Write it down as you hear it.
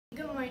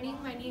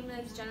morning. My name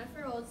is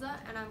Jennifer Rosa,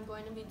 and I'm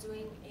going to be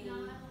doing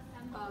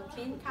a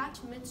clean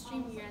catch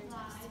midstream urine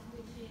test.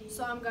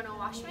 So I'm going to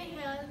wash my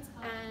hands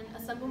and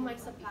assemble my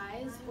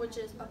supplies, which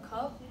is a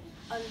cup,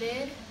 a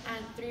lid,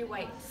 and 3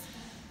 wipes.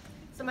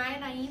 So Maya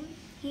Naeem,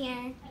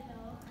 Here.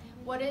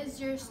 what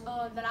is your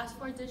the last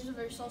 4 digits of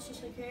your social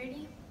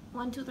security?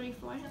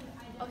 1234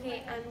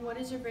 Okay, and what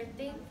is your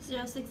birthday?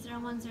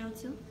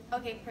 060102.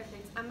 Okay,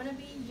 perfect. I'm going to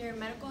be your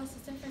medical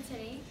assistant for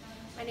today.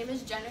 My name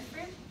is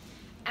Jennifer,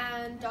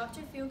 and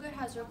Dr. Feelgood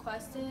has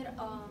requested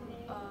a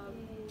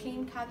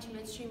clean catch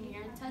midstream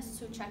urine test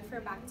to check for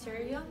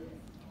bacteria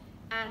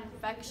and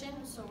infection.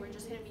 So we're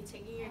just going to be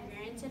taking your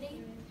urine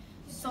today.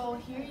 So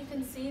here you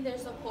can see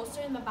there's a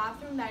poster in the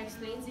bathroom that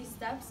explains these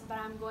steps, but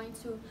I'm going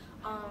to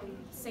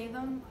say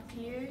them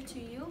clear to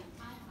you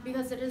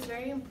because it is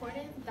very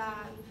important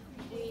that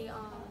we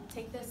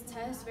take this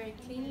test very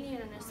cleanly and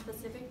in a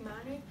specific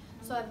manner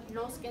so that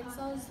no skin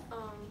cells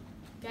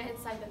get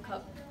inside the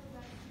cup.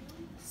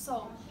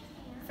 So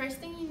first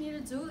thing you need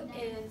to do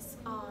is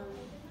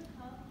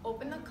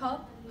open the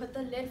cup, put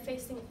the lid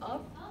facing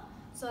up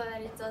so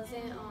that it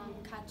doesn't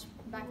catch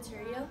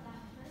bacteria.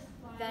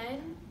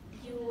 Then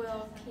you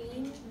will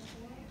clean,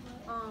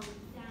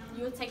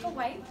 you will take a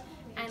wipe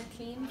and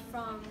clean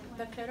from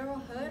the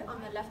clitoral hood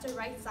on the left or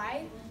right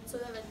side to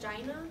the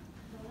vagina,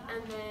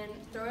 and then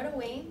throw it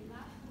away.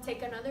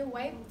 Take another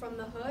wipe from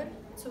the hood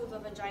to the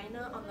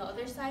vagina on the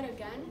other side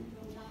again,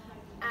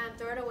 and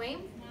throw it away.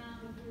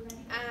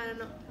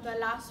 And the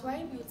last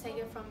wipe, you take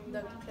it from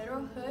the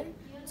clitoral hood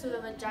to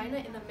the vagina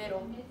in the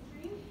middle,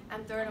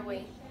 and throw it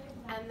away.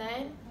 And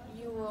then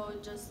you will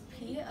just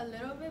pee a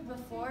little bit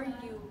before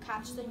you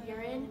catch the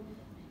urine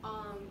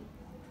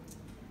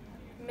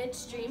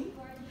midstream,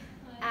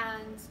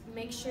 and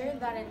make sure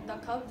that the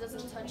cup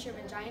doesn't touch your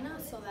vagina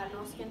so that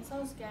no skin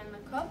cells get in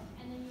the cup.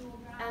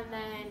 And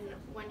then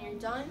when you're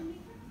done,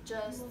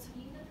 just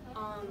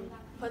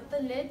put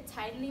the lid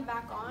tightly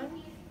back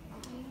on,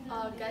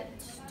 get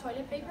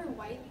toilet paper,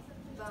 wipe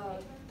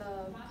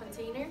the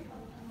container,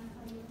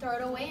 throw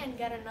it away, and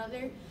get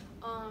another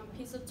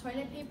piece of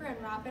toilet paper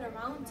and wrap it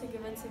around to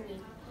give it to me.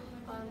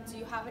 Do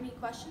you have any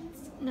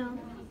questions? No.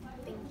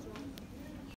 Thank you.